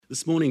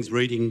This morning's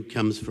reading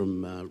comes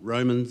from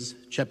Romans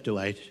chapter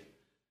 8,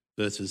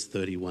 verses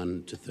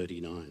 31 to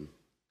 39.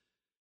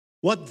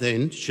 What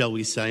then shall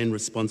we say in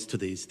response to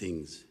these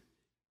things?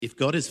 If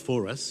God is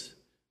for us,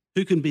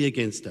 who can be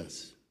against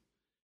us?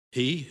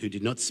 He who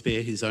did not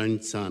spare his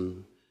own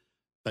son,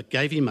 but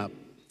gave him up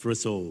for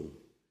us all,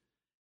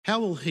 how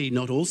will he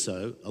not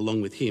also,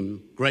 along with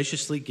him,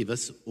 graciously give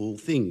us all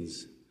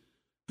things?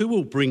 Who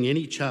will bring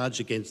any charge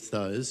against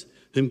those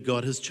whom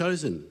God has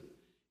chosen?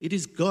 It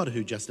is God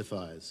who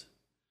justifies.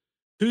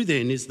 Who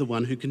then is the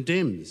one who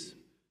condemns?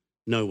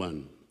 No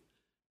one.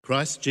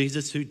 Christ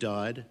Jesus, who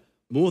died,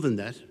 more than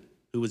that,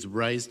 who was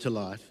raised to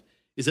life,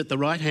 is at the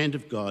right hand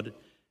of God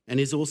and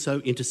is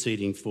also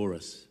interceding for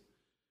us.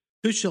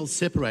 Who shall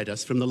separate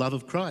us from the love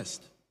of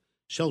Christ?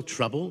 Shall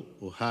trouble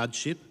or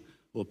hardship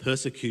or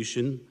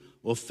persecution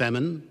or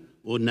famine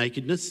or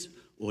nakedness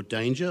or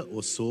danger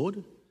or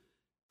sword?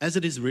 As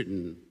it is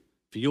written,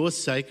 for your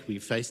sake we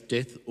face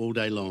death all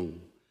day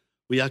long.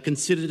 We are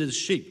considered as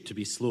sheep to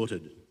be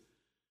slaughtered.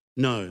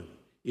 No,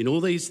 in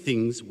all these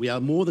things we are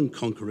more than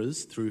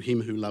conquerors through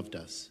him who loved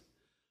us.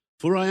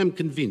 For I am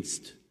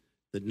convinced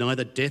that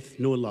neither death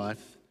nor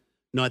life,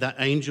 neither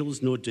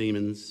angels nor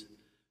demons,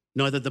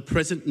 neither the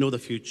present nor the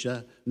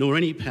future, nor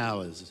any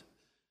powers,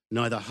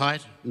 neither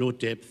height nor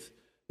depth,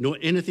 nor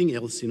anything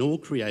else in all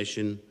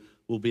creation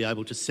will be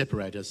able to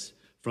separate us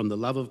from the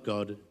love of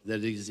God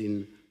that is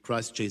in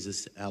Christ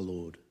Jesus our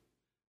Lord.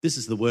 This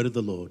is the word of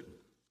the Lord.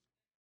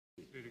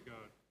 Be to God.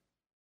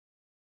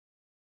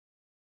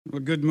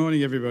 Well, good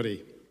morning,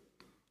 everybody.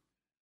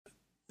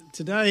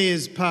 Today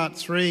is part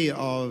 3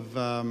 of,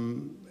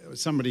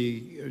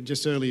 somebody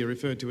just earlier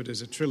referred to it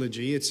as a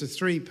trilogy. It's a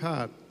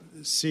 3-part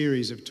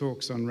series of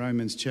talks on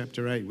Romans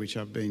chapter 8, which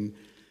I've been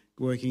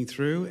working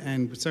through.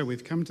 And so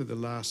we've come to the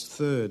last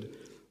third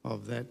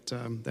of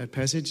that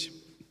passage.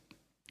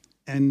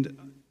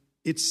 And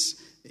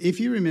it's, if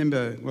you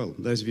remember, well,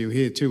 those of you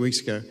here 2 weeks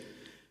ago,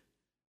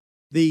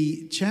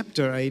 the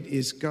chapter 8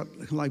 is got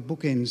like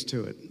bookends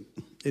to it.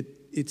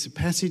 It's a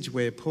passage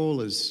where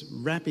Paul is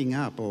wrapping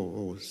up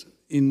or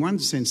in one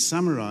sense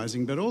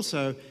summarising, but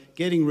also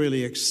getting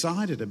really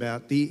excited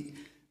about the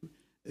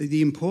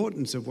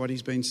importance of what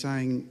he's been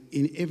saying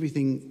in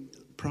everything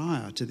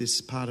prior to this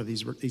part of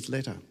his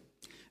letter.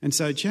 And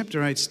so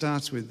chapter 8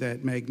 starts with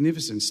that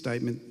magnificent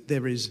statement,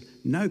 there is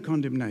no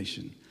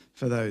condemnation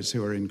for those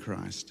who are in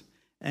Christ.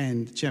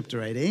 And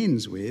chapter 8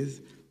 ends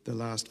with the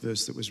last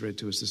verse that was read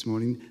to us this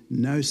morning,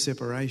 no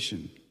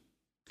separation.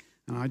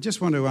 And I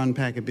just want to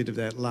unpack a bit of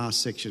that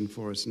last section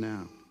for us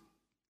now.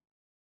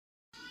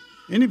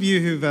 Any of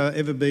you who've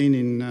ever been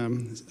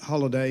in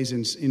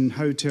holidays in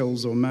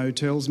hotels or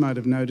motels might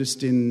have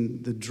noticed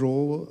in the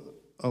drawer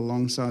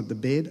alongside the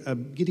bed a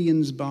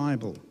Gideon's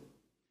Bible.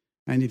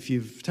 And if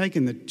you've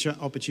taken the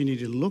opportunity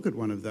to look at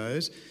one of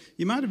those,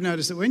 you might have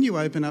noticed that when you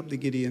open up the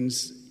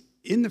Gideon's,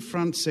 in the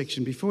front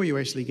section, before you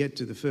actually get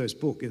to the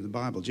first book of the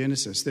Bible,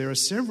 Genesis, there are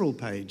several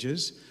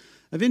pages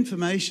of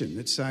information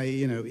that say,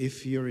 you know,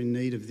 if you're in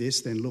need of this,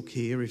 then look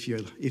here. If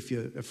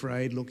you're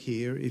afraid, look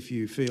here. If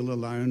you feel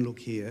alone, look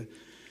here.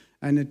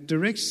 And it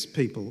directs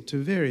people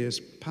to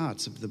various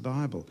parts of the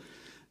Bible.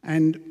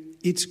 And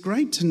it's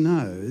great to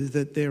know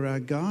that there are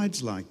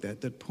guides like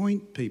that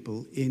point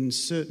people in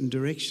certain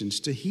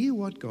directions to hear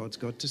what God's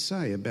got to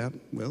say about,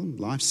 well,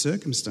 life's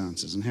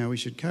circumstances and how we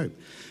should cope.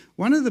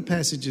 One of the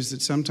passages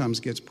that sometimes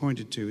gets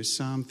pointed to is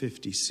Psalm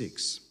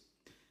 56.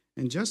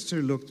 And just to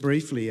look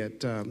briefly at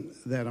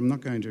that, I'm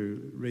not going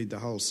to read the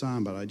whole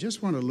psalm, but I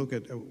just want to look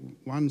at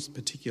one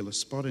particular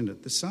spot in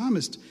it. The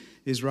psalmist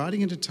is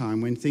writing at a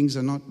time when things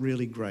are not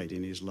really great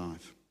in his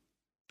life.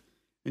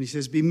 And he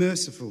says, be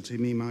merciful to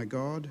me, my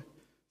God,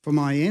 for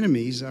my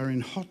enemies are in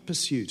hot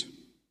pursuit.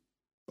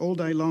 All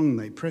day long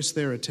they press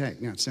their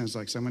attack. Now it sounds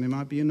like someone who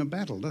might be in a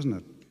battle, doesn't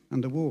it?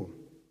 Under war.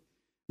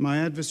 My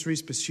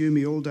adversaries pursue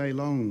me all day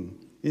long.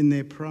 In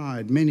their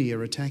pride, many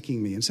are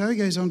attacking me. And so he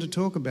goes on to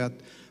talk about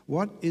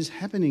what is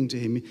happening to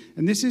him.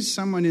 And this is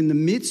someone in the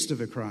midst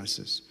of a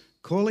crisis,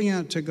 calling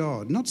out to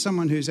God. Not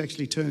someone who's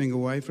actually turning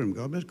away from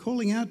God, but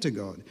calling out to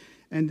God.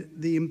 And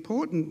the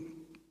important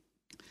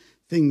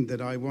thing that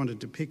I wanted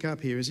to pick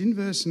up here is in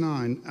verse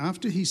 9,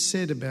 after he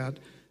said about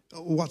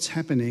what's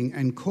happening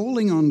and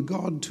calling on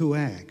God to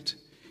act,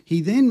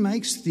 he then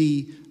makes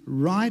the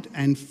right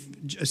and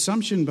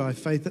assumption by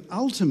faith that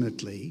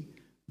ultimately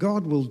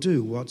God will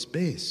do what's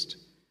best.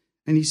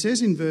 And he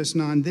says in verse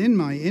 9, then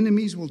my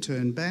enemies will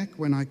turn back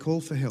when I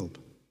call for help.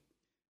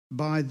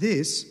 By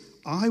this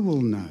I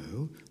will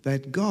know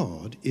that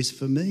God is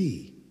for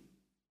me.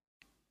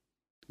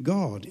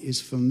 God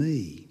is for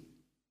me.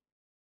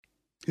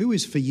 Who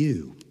is for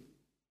you?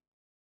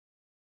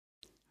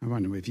 I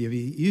wonder if you ever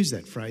use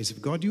that phrase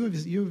of God. You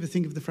ever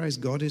think of the phrase,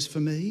 God is for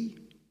me?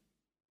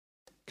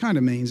 Kind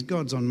of means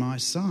God's on my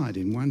side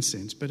in one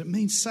sense, but it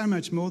means so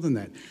much more than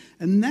that.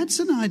 And that's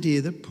an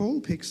idea that Paul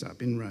picks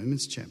up in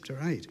Romans chapter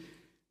 8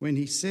 when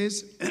he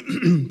says,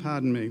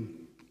 pardon me,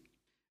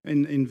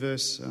 in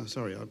verse,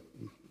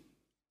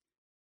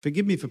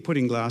 forgive me for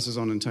putting glasses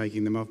on and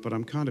taking them off, but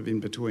I'm kind of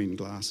in between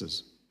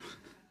glasses.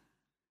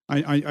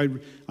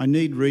 I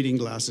need reading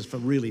glasses for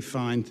really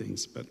fine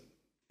things. But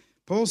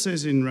Paul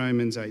says in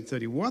Romans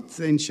 8:30, what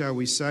then shall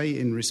we say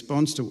in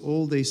response to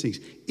all these things?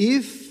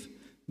 If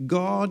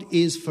God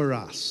is for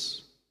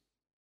us,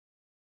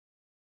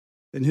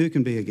 then who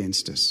can be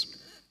against us?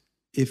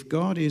 If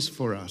God is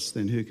for us,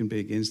 then who can be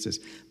against us?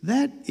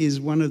 That is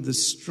one of the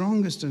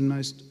strongest and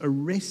most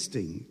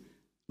arresting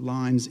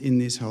lines in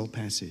this whole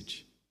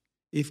passage.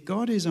 If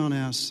God is on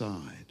our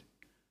side,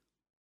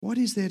 what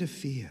is there to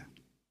fear?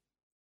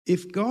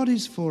 If God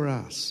is for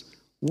us,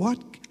 what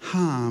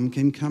harm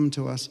can come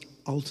to us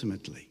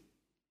ultimately?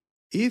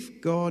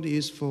 If God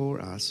is for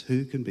us,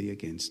 who can be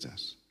against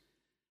us?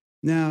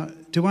 Now,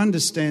 to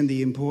understand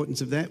the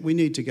importance of that, we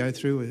need to go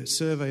through a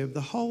survey of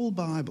the whole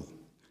Bible.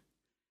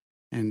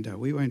 And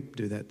we won't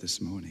do that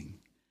this morning.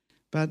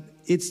 But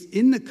it's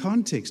in the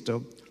context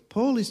of,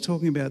 Paul is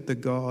talking about the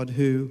God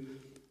who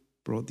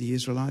brought the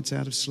Israelites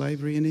out of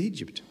slavery in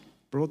Egypt,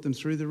 brought them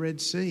through the Red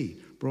Sea,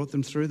 brought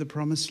them through the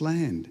Promised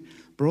Land,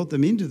 brought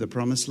them into the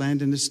Promised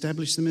Land and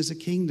established them as a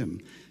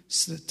kingdom.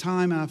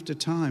 Time after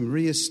time,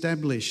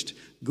 re-established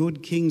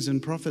good kings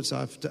and prophets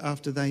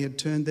after they had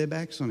turned their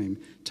backs on him.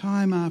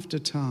 Time after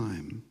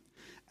time.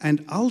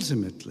 And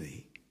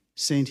ultimately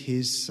sent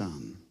his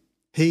Son.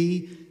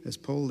 He, as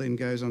Paul then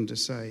goes on to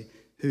say,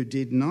 who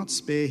did not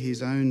spare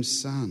his own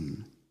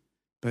Son,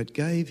 but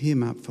gave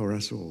him up for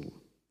us all.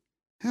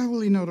 How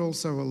will he not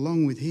also,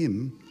 along with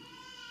him,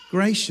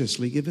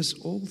 graciously give us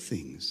all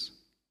things?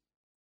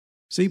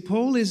 See,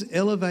 Paul is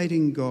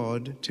elevating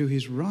God to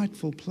his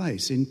rightful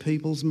place in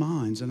people's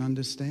minds and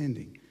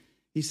understanding.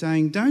 He's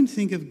saying, don't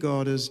think of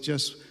God as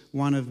just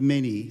one of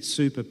many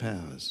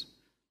superpowers.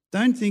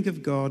 Don't think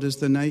of God as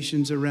the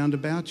nations around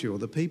about you or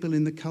the people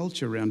in the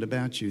culture around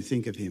about you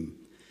think of him.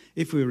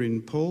 If we were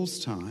in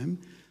Paul's time,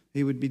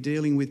 he would be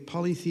dealing with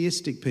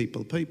polytheistic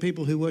people,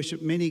 people who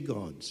worship many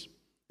gods.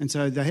 And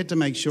so they had to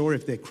make sure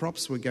if their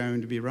crops were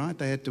going to be right,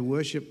 they had to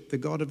worship the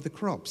God of the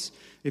crops.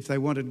 If they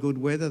wanted good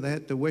weather, they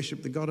had to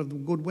worship the God of the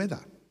good weather.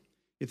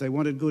 If they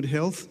wanted good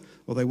health,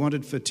 or they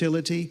wanted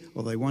fertility,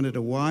 or they wanted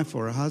a wife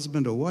or a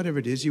husband or whatever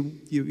it is,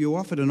 you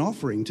offered an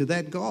offering to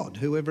that God,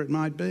 whoever it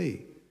might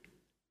be.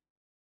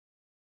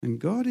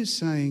 And God is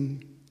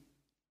saying,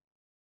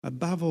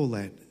 above all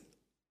that,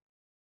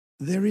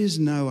 there is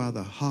no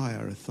other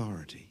higher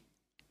authority.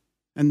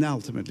 And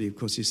ultimately, of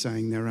course, he's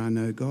saying there are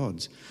no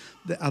gods,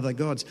 the other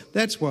gods.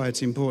 That's why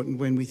it's important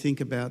when we think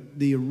about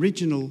the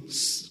original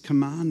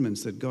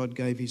commandments that God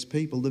gave his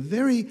people. The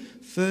very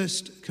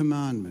first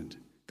commandment,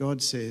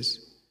 God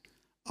says,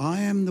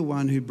 I am the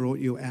one who brought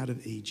you out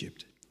of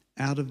Egypt,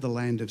 out of the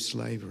land of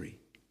slavery.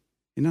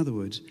 In other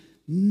words,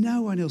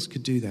 no one else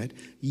could do that.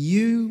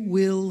 You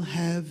will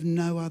have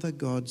no other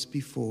gods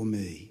before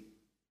me.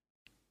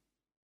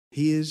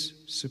 He is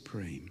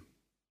supreme.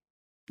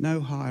 No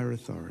higher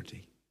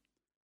authority.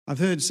 I've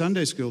heard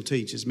Sunday school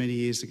teachers many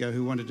years ago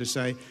who wanted to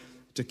say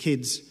to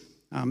kids,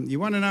 you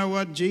want to know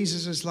what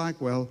Jesus is like?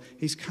 Well,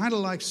 he's kind of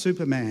like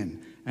Superman.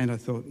 And I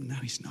thought, no,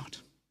 he's not.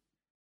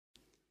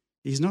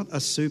 He's not a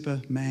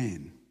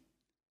Superman.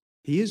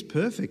 He is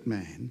perfect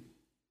man,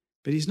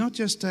 but he's not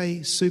just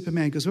a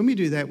Superman. Because when we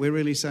do that, we're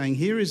really saying,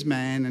 here is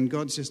man, and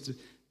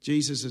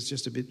Jesus is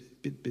just a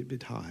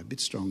bit higher, a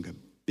bit stronger, a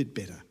bit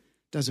better,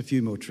 does a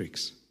few more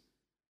tricks.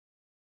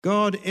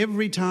 God,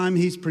 every time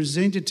he's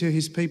presented to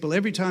his people,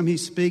 every time he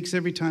speaks,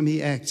 every time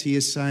he acts, he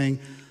is saying,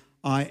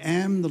 I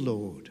am the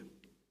Lord.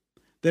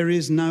 There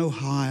is no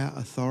higher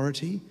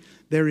authority.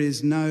 There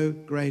is no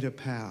greater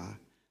power.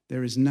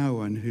 There is no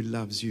one who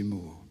loves you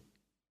more.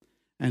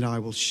 And I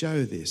will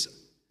show this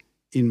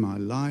in my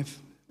life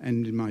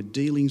and in my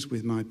dealings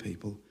with my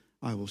people.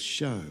 I will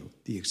show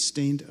the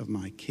extent of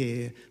my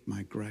care,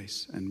 my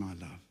grace, and my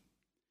love.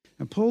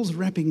 And Paul's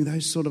wrapping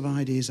those sort of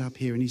ideas up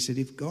here, and he said,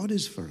 if God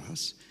is for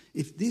us,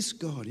 if this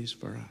God is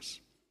for us,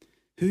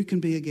 who can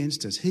be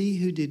against us? He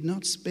who did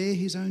not spare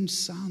his own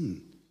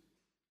Son,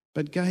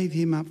 but gave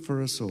him up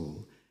for us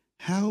all,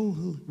 how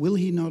will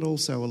he not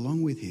also,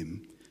 along with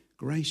him,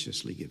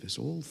 graciously give us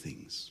all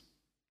things?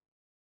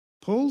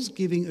 Paul's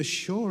giving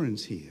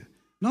assurance here,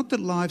 not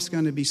that life's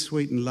going to be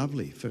sweet and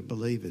lovely for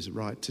believers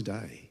right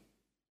today.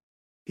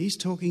 He's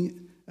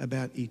talking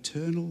about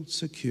eternal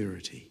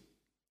security.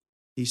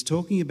 He's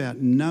talking about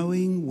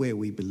knowing where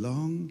we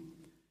belong,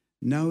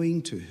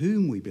 knowing to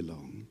whom we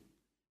belong,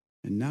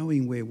 and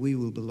knowing where we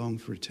will belong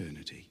for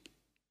eternity.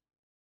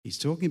 He's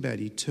talking about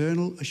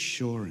eternal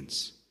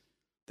assurance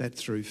that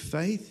through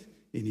faith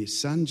in his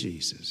Son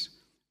Jesus,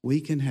 we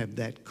can have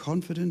that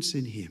confidence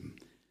in him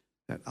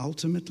that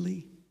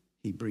ultimately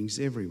he brings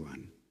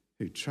everyone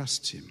who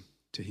trusts him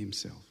to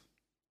himself,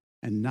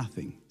 and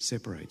nothing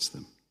separates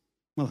them.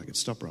 Well, I could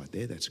stop right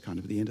there. That's kind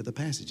of the end of the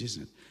passage,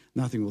 isn't it?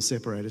 Nothing will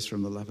separate us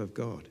from the love of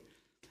God.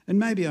 And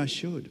maybe I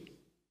should.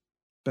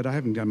 But I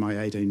haven't done my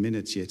 18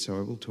 minutes yet, so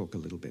I will talk a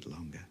little bit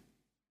longer.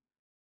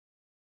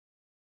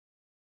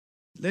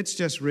 Let's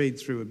just read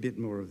through a bit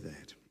more of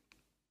that.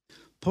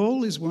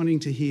 Paul is wanting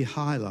to here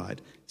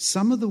highlight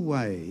some of the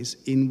ways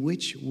in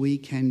which we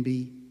can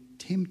be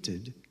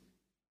tempted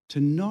to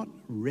not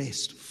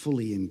rest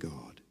fully in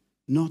God,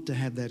 not to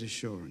have that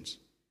assurance.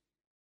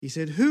 He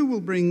said, who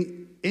will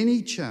bring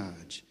any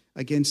charge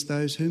against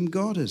those whom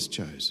God has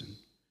chosen?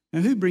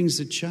 Now, who brings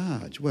the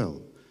charge?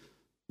 Well,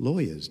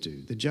 lawyers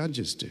do, the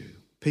judges do.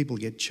 People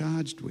get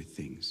charged with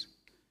things.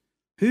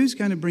 Who's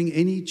going to bring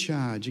any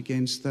charge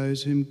against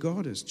those whom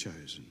God has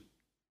chosen?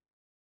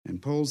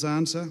 And Paul's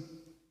answer,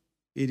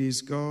 it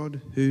is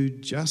God who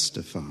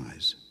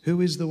justifies. Who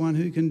is the one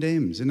who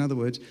condemns? In other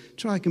words,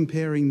 try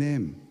comparing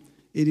them.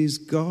 It is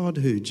God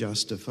who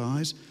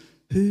justifies.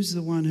 Who's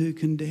the one who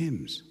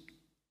condemns?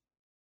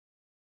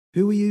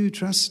 Who are you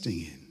trusting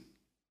in?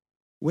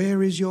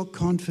 Where is your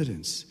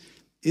confidence?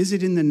 Is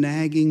it in the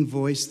nagging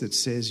voice that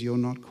says you're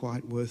not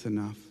quite worth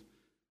enough?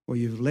 Or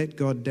you've let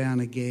God down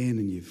again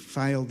and you've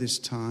failed this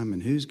time,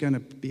 and who's going to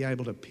be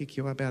able to pick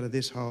you up out of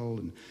this hole,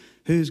 and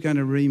who's going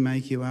to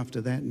remake you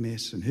after that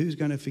mess, and who's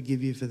going to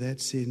forgive you for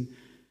that sin?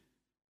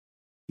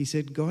 He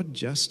said God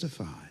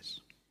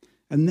justifies.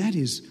 And that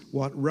is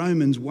what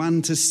Romans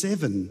 1 to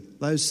 7,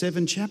 those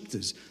 7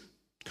 chapters,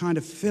 kind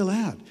of fill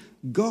out.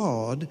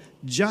 God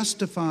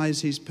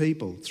justifies his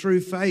people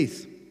through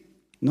faith,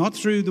 not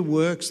through the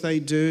works they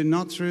do,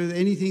 not through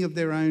anything of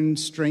their own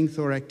strength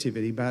or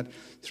activity, but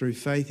through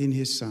faith in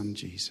his Son,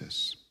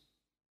 Jesus.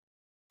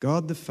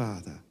 God the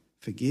Father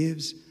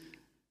forgives,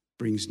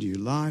 brings new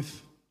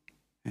life,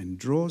 and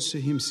draws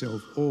to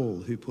himself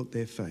all who put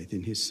their faith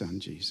in his Son,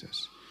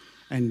 Jesus.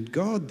 And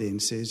God then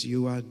says,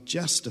 you are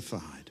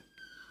justified.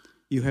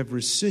 You have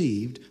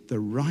received the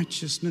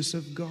righteousness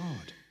of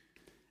God.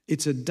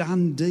 It's a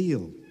done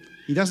deal.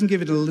 He doesn't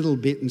give it a little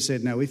bit and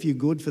said, no, if you're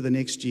good for the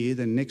next year,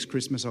 then next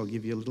Christmas I'll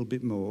give you a little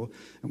bit more.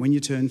 And when you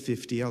turn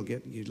 50, I'll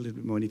get you a little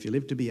bit more. And if you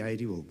live to be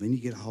 80, well, then you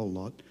get a whole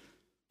lot.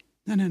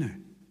 No.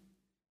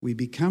 We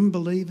become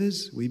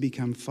believers. We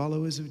become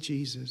followers of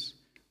Jesus.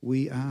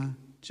 We are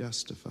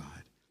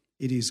justified.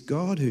 It is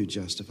God who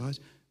justifies.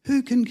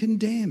 Who can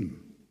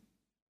condemn?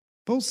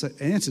 Paul's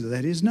answer to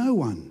that is no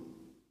one.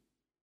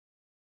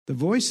 The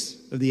voice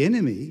of the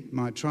enemy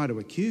might try to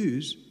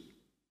accuse,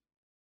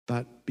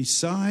 but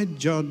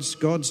beside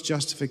God's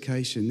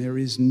justification, there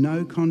is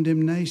no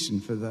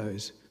condemnation for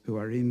those who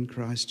are in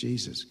Christ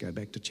Jesus. Go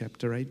back to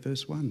chapter 8,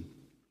 verse 1.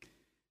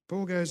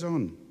 Paul goes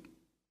on.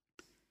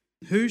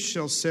 Who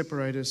shall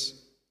separate us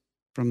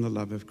from the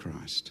love of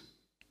Christ?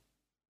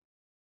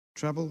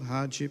 Trouble,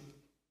 hardship,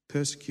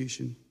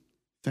 persecution,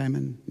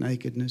 famine,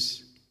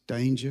 nakedness,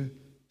 danger,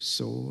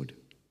 sword.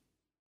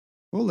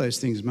 All those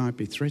things might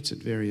be threats at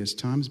various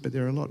times, but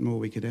there are a lot more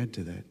we could add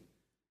to that.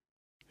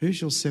 Who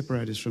shall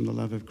separate us from the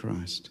love of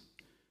Christ?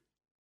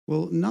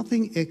 Well,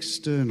 nothing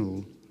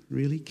external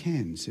really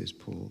can, says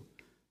Paul.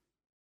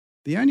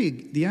 The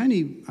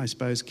only, I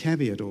suppose,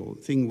 caveat or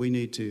thing we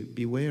need to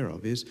beware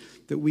of is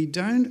that we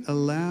don't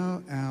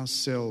allow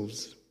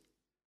ourselves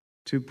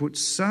to put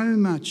so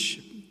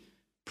much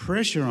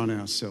pressure on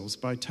ourselves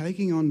by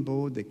taking on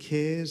board the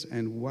cares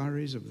and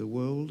worries of the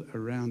world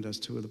around us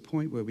to the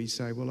point where we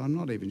say, well, I'm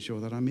not even sure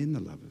that I'm in the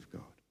love of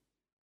God.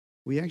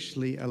 We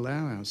actually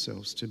allow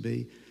ourselves to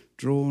be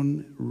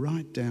drawn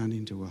right down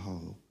into a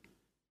hole.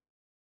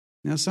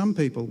 Now, some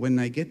people, when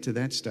they get to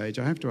that stage,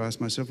 I have to ask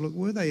myself, look,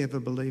 were they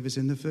ever believers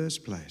in the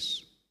first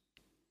place?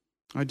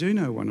 I do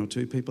know one or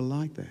two people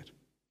like that.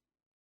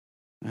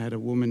 I had a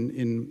woman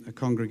in a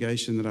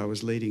congregation that I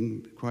was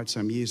leading quite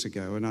some years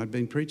ago, and I'd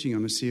been preaching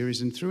on a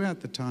series, and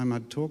throughout the time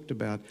I'd talked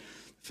about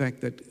the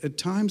fact that at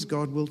times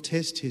God will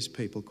test his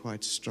people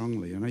quite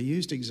strongly. And I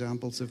used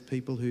examples of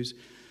people whose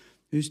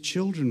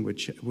children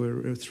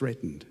were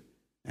threatened.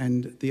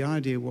 And the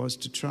idea was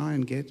to try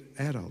and get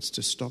adults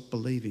to stop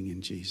believing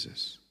in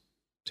Jesus,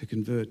 to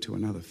convert to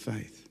another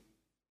faith,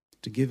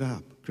 to give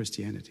up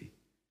Christianity.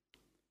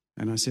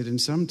 And I said,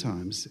 and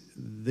sometimes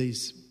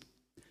these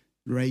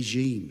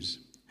regimes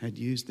had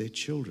used their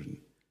children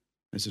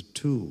as a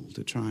tool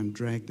to try and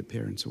drag the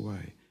parents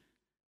away.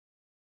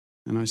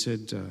 And I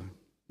said,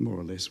 more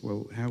or less,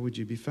 well, how would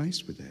you be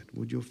faced with that?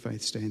 Would your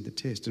faith stand the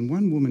test? And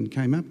one woman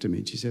came up to me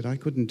and she said, I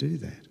couldn't do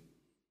that.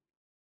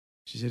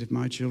 She said, if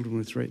my children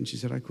were threatened, she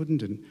said, I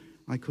couldn't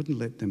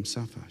let them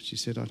suffer. She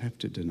said, I'd have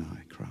to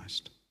deny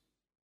Christ.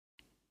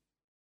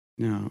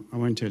 Now, I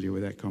won't tell you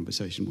where that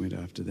conversation went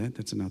after that.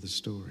 That's another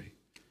story.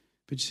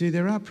 But you see,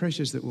 there are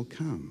pressures that will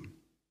come.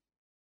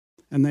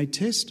 And they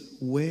test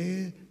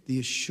where the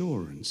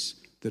assurance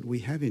that we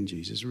have in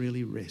Jesus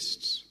really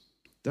rests.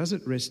 Does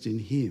it rest in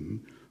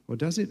him, or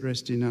does it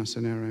rest in us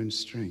and our own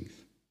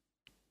strength?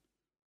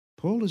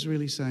 Paul is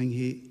really saying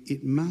here,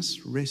 it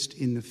must rest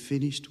in the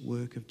finished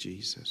work of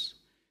Jesus.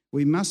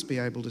 We must be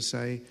able to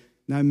say,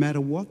 no matter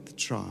what the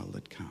trial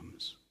that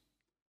comes,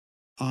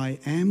 I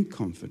am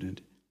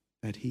confident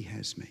that he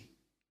has me.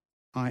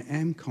 I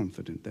am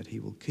confident that he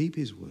will keep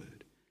his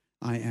word.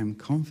 I am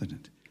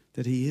confident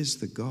that he is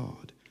the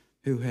God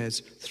who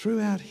has,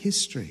 throughout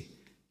history,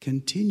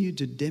 continued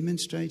to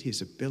demonstrate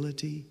his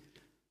ability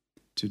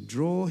to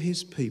draw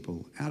his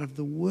people out of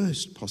the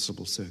worst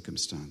possible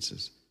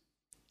circumstances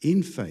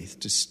in faith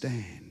to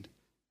stand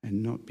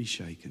and not be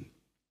shaken.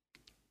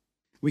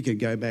 We could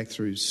go back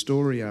through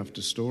story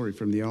after story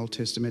from the Old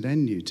Testament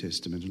and New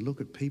Testament and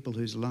look at people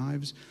whose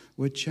lives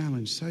were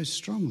challenged so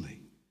strongly,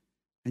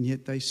 and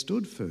yet they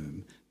stood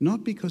firm,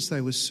 not because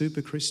they were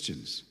super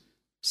Christians,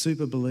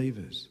 super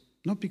believers,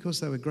 not because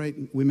they were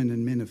great women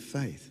and men of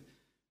faith,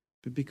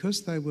 but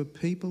because they were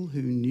people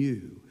who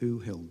knew who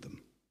held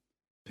them,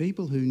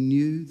 people who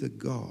knew the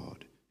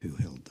God who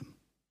held them.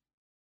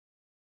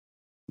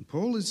 And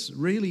Paul is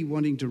really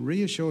wanting to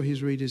reassure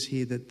his readers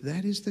here that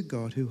that is the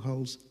God who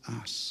holds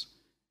us.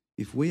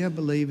 If we are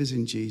believers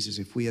in Jesus,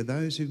 if we are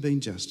those who've been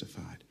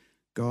justified,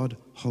 God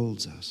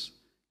holds us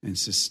and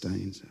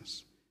sustains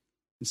us.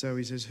 And so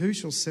he says, who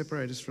shall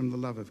separate us from the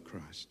love of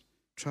Christ?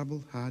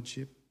 Trouble,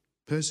 hardship,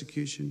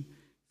 persecution,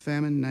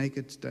 famine,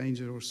 naked,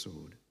 danger, or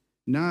sword?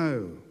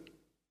 No.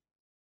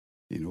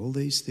 In all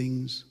these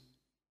things,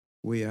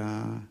 we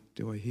are,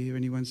 do I hear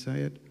anyone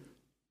say it?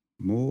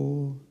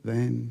 More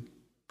than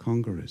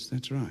conquerors.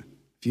 That's right.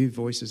 A few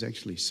voices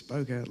actually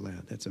spoke out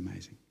loud. That's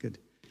amazing. Good.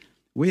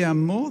 We are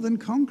more than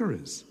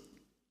conquerors.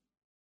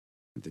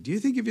 Do you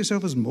think of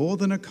yourself as more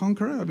than a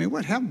conqueror? I mean,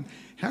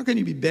 how can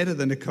you be better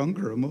than a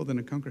conqueror or more than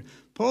a conqueror?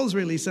 Paul's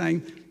really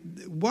saying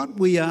what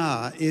we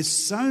are is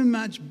so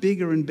much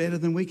bigger and better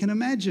than we can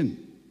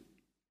imagine.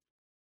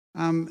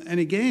 And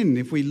again,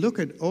 if we look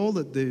at all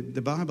that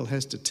the Bible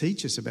has to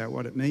teach us about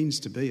what it means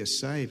to be a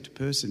saved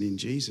person in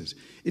Jesus,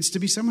 it's to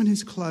be someone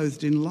who's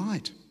clothed in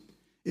light.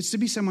 It's to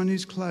be someone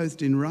who's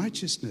clothed in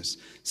righteousness,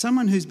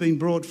 someone who's been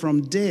brought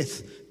from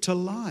death to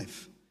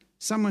life,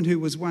 someone who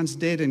was once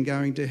dead and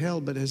going to hell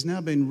but has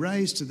now been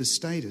raised to the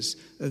status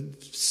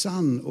of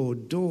son or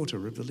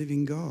daughter of the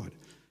living God.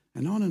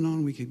 And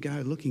on we could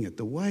go looking at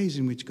the ways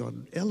in which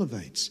God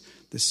elevates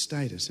the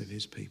status of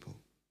his people.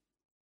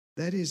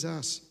 That is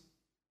us.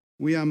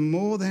 We are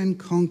more than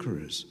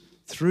conquerors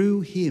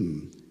through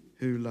him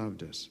who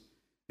loved us.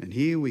 And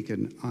here we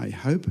can, I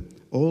hope,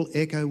 all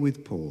echo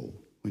with Paul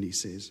when he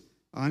says,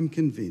 I'm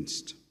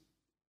convinced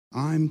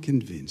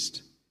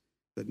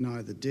that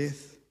neither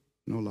death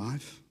nor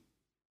life,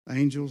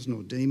 angels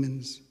nor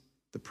demons,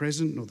 the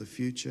present nor the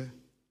future,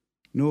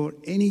 nor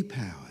any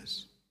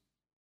powers,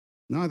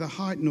 neither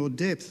height nor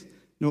depth,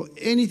 nor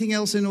anything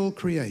else in all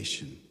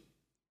creation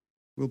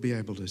will be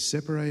able to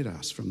separate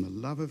us from the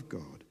love of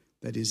God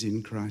that is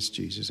in Christ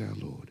Jesus our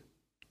Lord.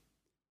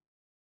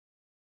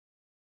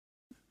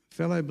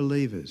 Fellow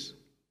believers,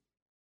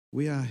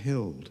 we are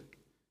held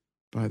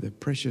by the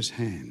precious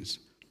hands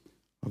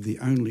of the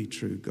only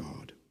true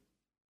God.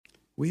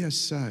 We are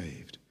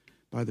saved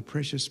by the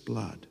precious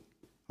blood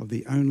of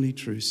the only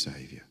true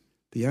Saviour,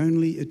 the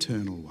only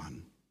eternal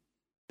one,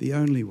 the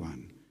only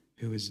one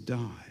who has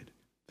died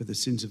for the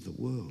sins of the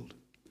world.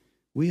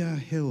 We are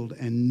held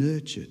and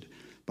nurtured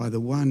by the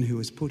one who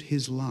has put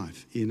his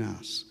life in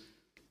us.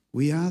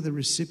 We are the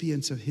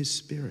recipients of his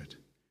Spirit.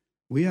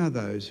 We are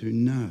those who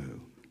know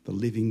the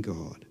living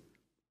God,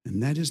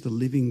 and that is the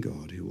living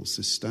God who will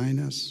sustain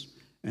us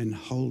and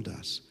hold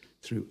us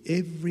through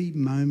every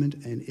moment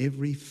and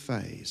every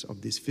phase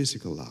of this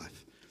physical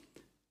life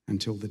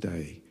until the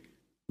day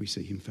we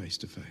see him face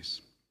to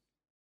face.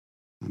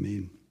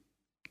 Amen.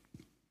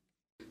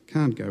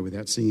 Can't go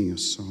without singing a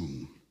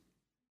song.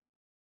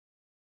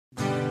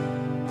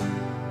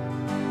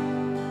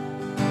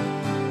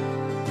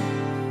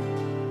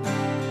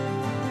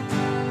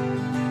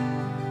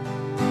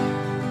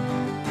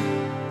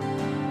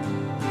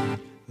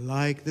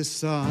 Like the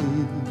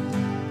sun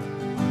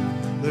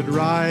that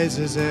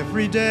rises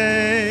every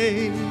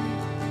day,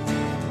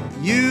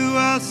 you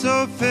are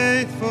so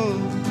faithful,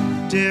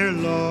 dear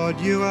Lord,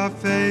 you are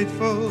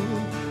faithful.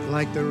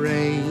 Like the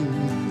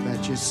rain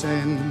that you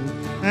send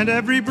and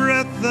every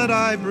breath that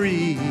I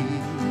breathe,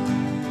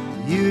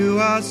 you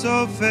are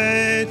so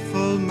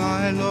faithful,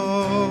 my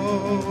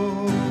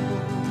Lord.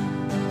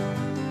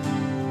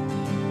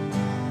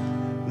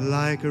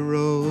 Like a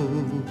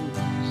rose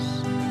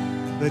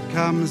that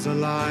comes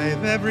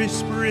alive every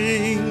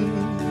spring,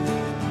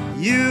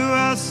 you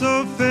are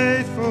so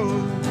faithful,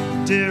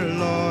 dear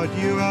Lord,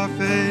 you are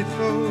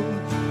faithful.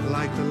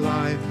 Like the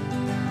life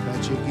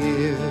that you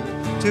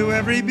give to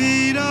every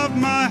beat of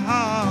my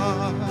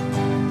heart,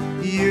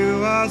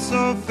 you are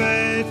so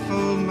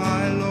faithful,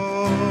 my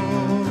Lord.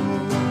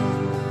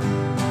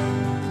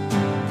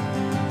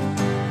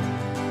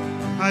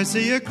 I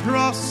see a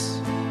cross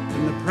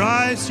and the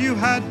price you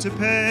had to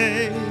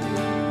pay.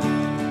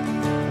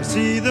 I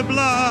see the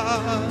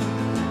blood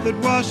that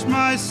washed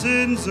my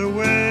sins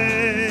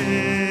away.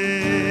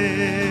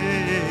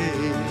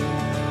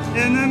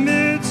 In the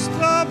midst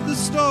of the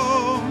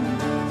storm,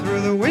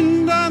 through the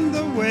wind and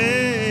the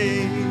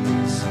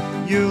waves,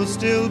 you'll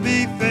still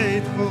be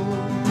faithful.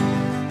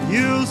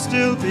 You'll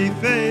still be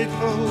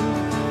faithful.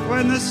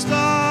 When the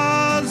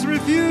stars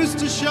refuse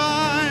to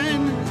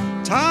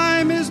shine,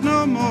 time is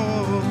no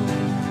more.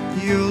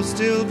 You'll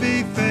still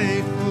be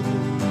faithful.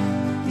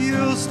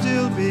 You'll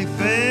still be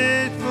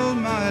faithful,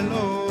 my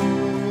Lord.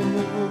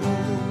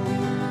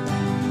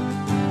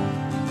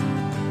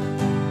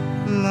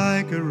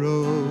 Like a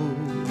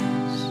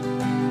rose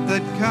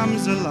that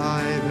comes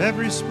alive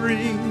every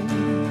spring,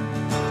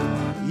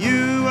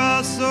 you You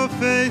are so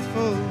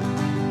faithful,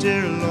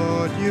 dear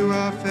Lord, you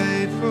are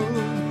faithful,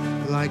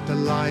 like the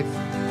life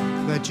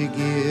that you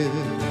give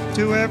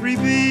to every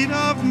beat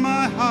of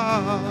my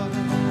heart.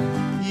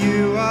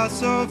 You are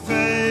so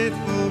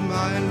faithful,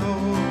 my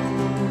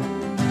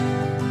Lord.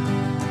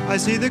 I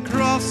see the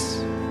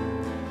cross,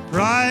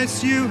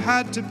 price you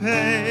had to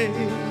pay.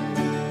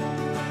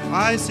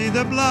 I see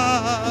the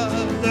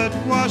blood that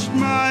washed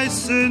my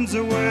sins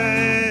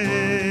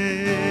away.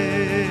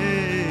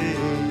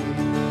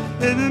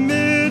 In the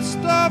midst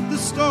of the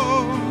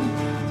storm,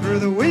 through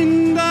the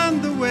wind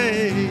and the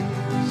waves,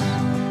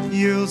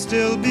 you'll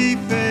still be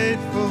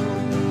faithful.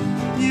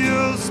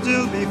 You'll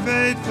still be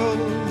faithful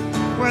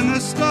when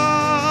the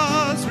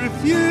stars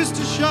refuse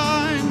to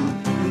shine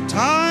and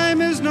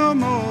time is no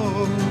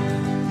more.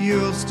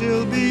 You'll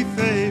still be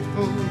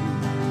faithful.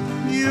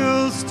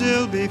 You'll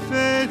still be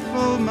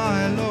faithful,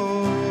 my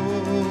Lord.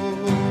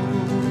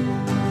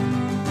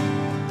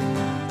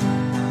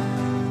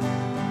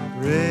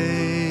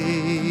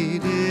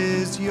 Great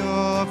is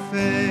your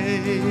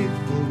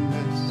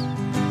faithfulness.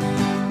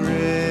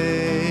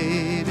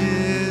 Great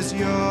is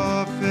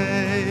your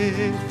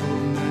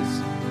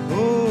faithfulness.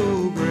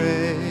 Oh,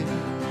 great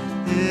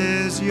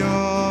is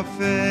your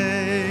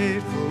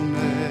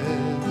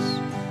faithfulness,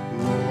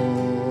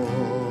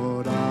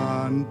 Lord,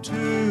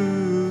 unto